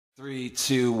3,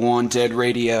 2, 1, dead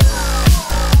radio.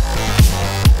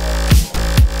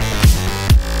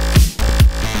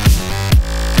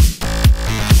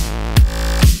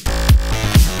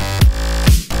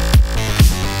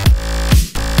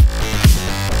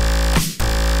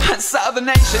 So the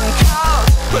nation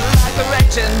calls, but like a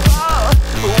raging bull.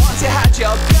 Once you had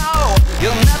your goal,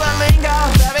 you'll never linger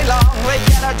very long. We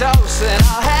get a dose in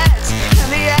our heads,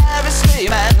 and the air is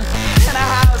screaming. In a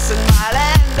house in my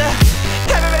land,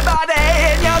 everybody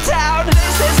in your town.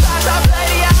 This is SketchUp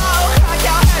Radio. Crack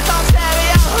your heads on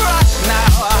stereo, rush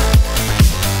now.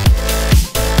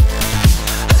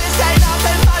 This ain't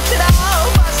nothing much at all.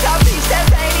 Must have these dead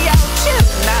radio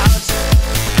tune out.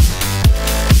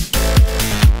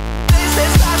 This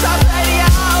is SketchUp Radio.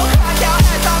 Crack your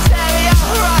heads on stereo,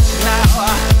 rush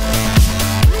now.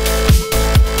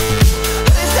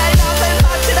 This ain't nothing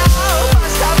much at all.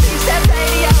 Must have these dead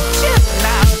radio tune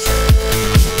out.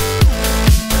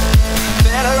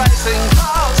 Federation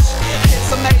pulse,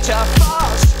 it's a major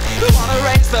force. We wanna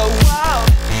raise the world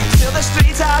till the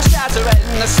streets are shattering.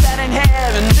 Standing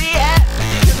here in the air,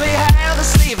 as we hail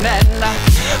this evening.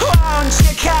 Won't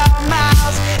you come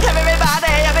out?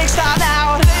 Everybody a big star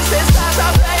now. This is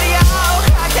SketchUp Radio.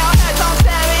 Crack your heads on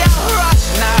stereo, rush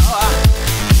now.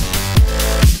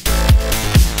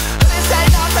 This ain't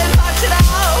nothing much at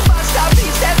all. Must have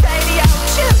these dead radio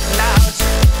tune out.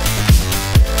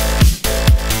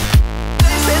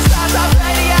 This is SketchUp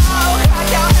Radio. Crack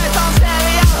your heads on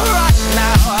stereo, rush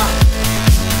now.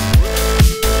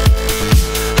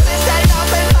 This ain't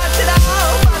nothing much at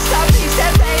all. Must have these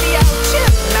dead radio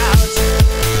tune out.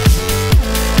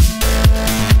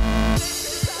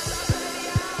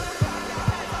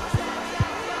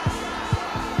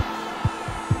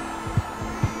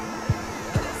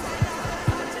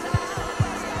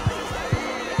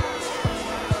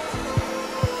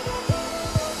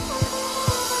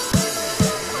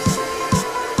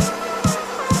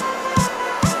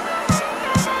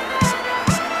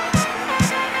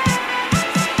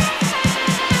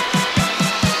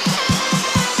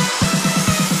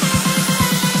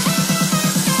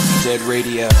 Dead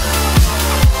radio.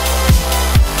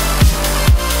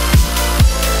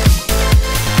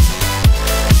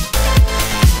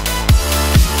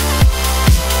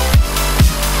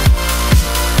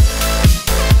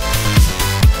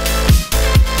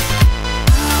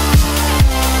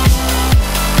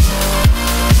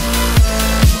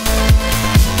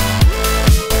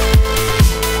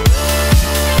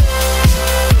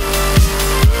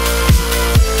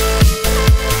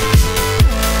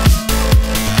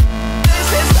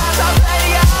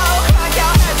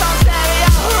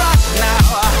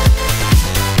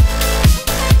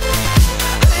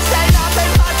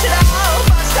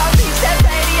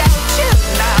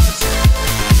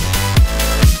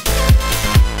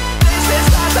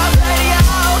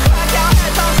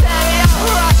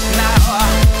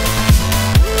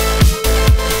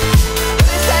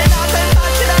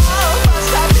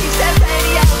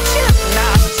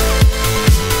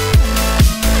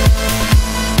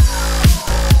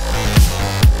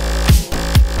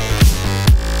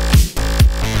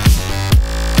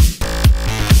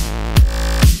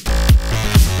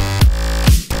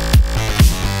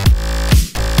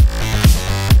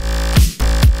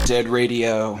 Dead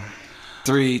radio.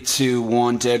 3, 2,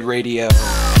 1, dead radio.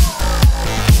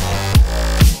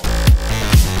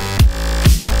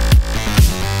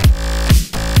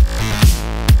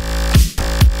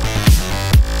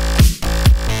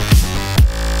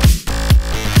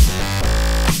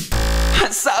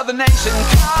 So the nation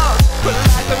calls, but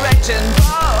like a raging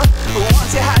bull.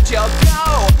 Once you had your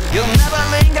goal, you'll never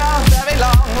linger very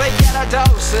long. We get a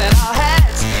dose in our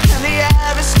heads, and the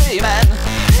air is screaming.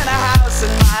 In a house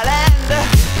in my land,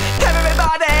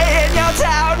 everybody in your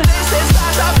town. This is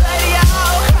SketchUp Radio.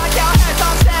 Crack your heads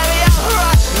on stereo,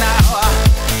 rush now.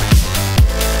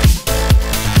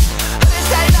 This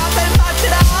ain't nothing much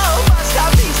at all. Must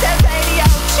have these dead radio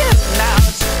tune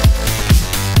out.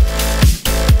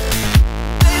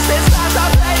 This is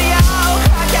SketchUp Radio.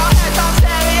 Crack your heads on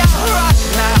stereo, rush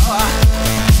now.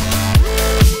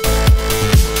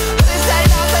 This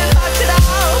ain't nothing much at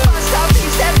all. Must have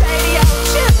these dead radio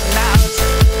tune out.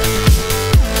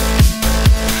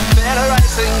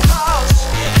 Federation calls,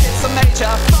 it's a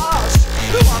major force.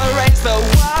 We wanna raise the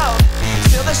world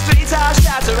till the streets are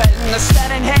shattering.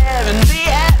 Standing here in the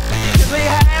air, as we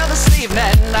hail this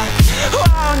evening.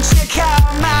 Won't you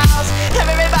come out?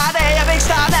 Everybody a big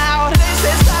star now. This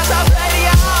is SketchUp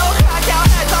Radio. Crack your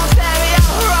heads on stereo,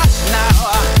 rush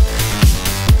now.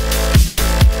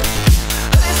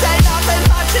 This ain't nothing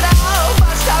much at all.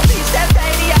 Must have these dead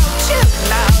radio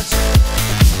tune out.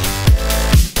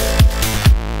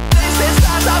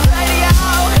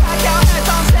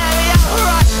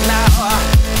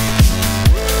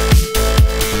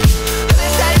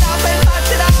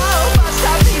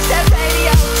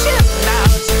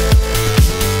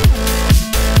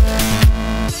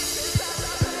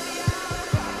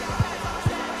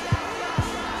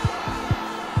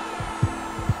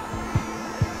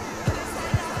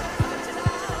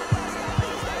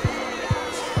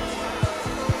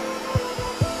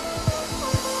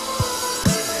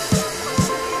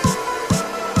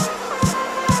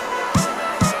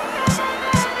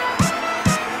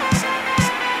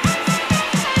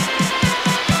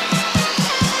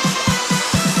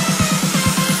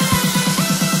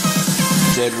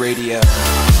 Dead Radio.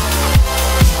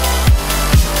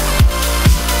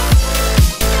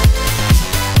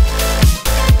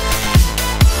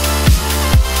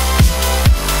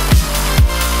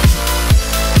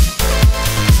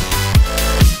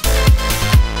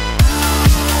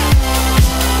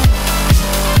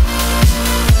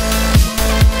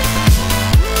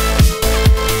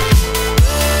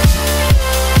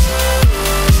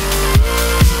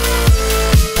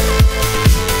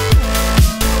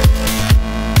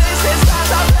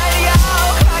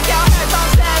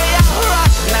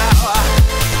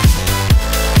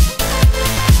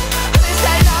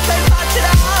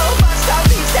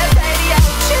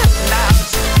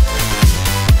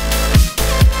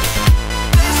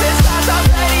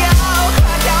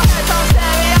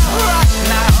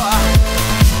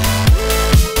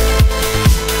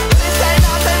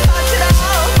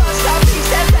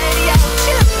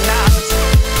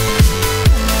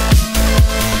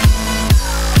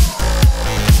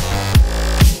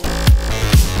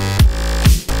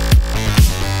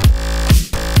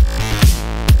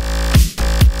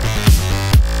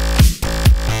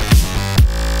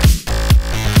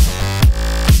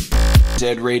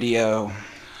 Dead Radio.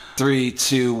 3,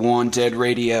 2, 1, Dead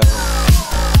Radio.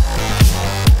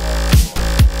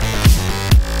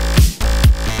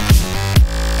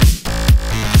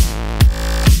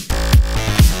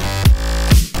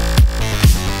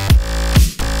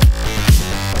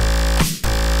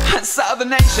 So the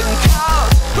nation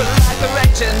calls, but like a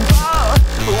raging bull.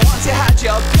 Once you had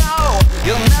your go,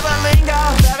 you'll never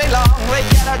linger very long. We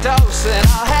get a dose in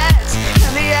our heads,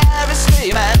 and the air is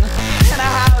screaming. In a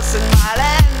house in my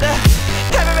land,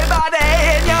 everybody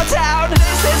in your town.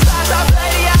 This is SketchUp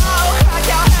Radio. Crack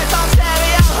your heads on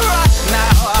stereo, rush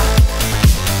now.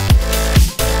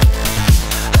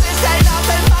 This ain't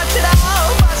nothing much at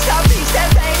all. Must have beast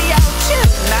and radio,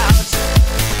 tune out.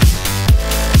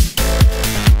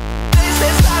 This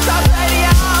is SketchUp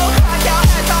Radio. Crack your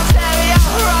heads on stereo,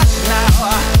 rush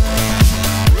now.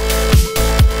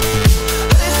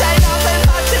 This ain't nothing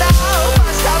much at all.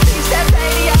 Must have beast and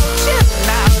radio, tune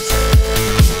out.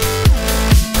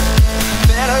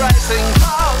 Federation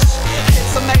calls,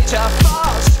 it's a major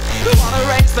force. We wanna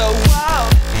raise the world,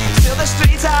 still the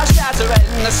streets are shattering.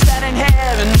 Standing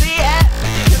here in the air,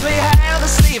 cause we hail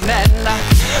this evening.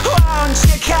 Won't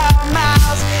you come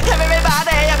out?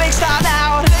 Everybody a big star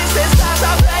now. This is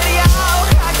SketchUp Radio.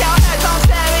 Crack your heads on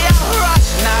stereo, rush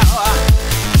now.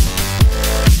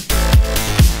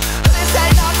 This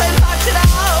ain't nothing much at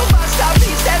all. Must have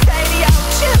beast and radio,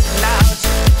 tune out.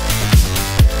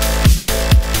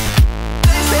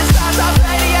 This is SketchUp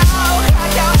Radio.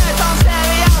 Crack your heads on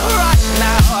stereo, rush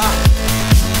now.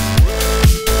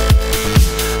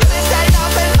 This ain't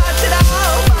nothing much at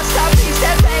all. Must have beast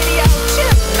and radio,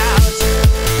 tune out.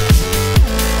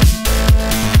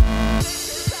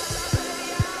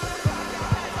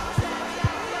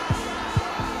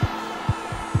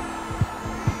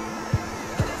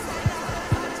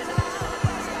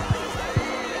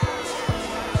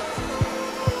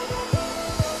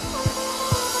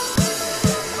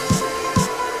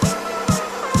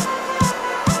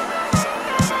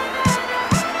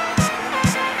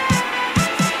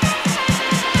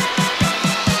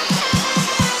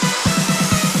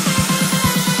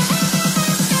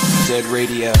 Dead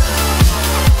Radio.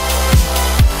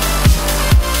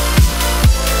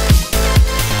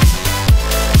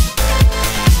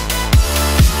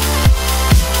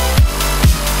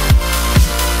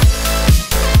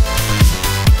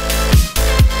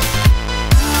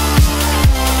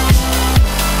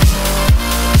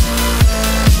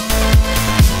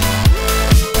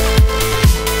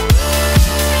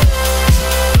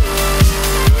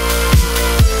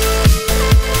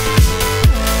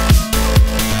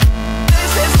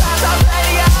 This is SketchUp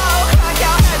Radio. Crack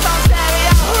your heads on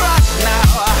stereo, rush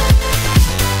now.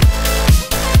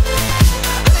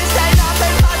 This ain't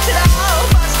nothing much at all.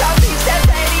 Must have beast and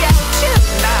radio,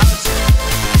 tune out.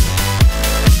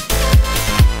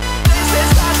 This is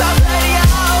SketchUp Radio.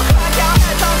 Crack your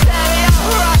heads on stereo,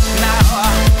 rush now.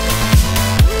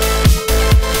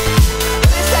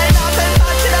 This ain't nothing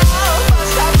much at all.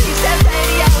 Must have beast and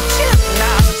radio, tune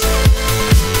out.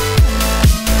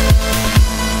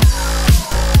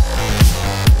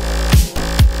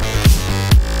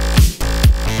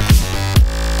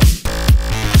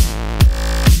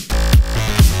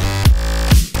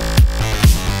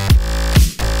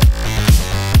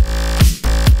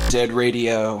 Dead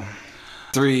Radio.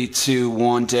 3, 2,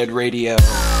 1, Dead Radio.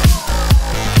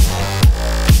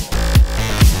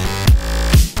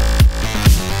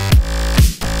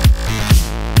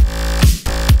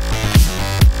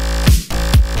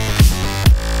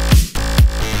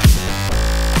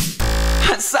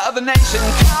 So the nation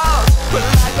calls, but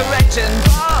like a raging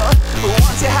bull.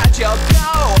 Once you had your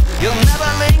goal, you'll never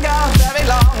linger very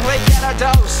long. We get a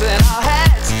dose in our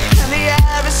heads, and the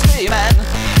air is screaming.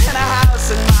 In a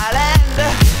house in my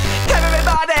land,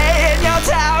 everybody in your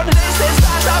town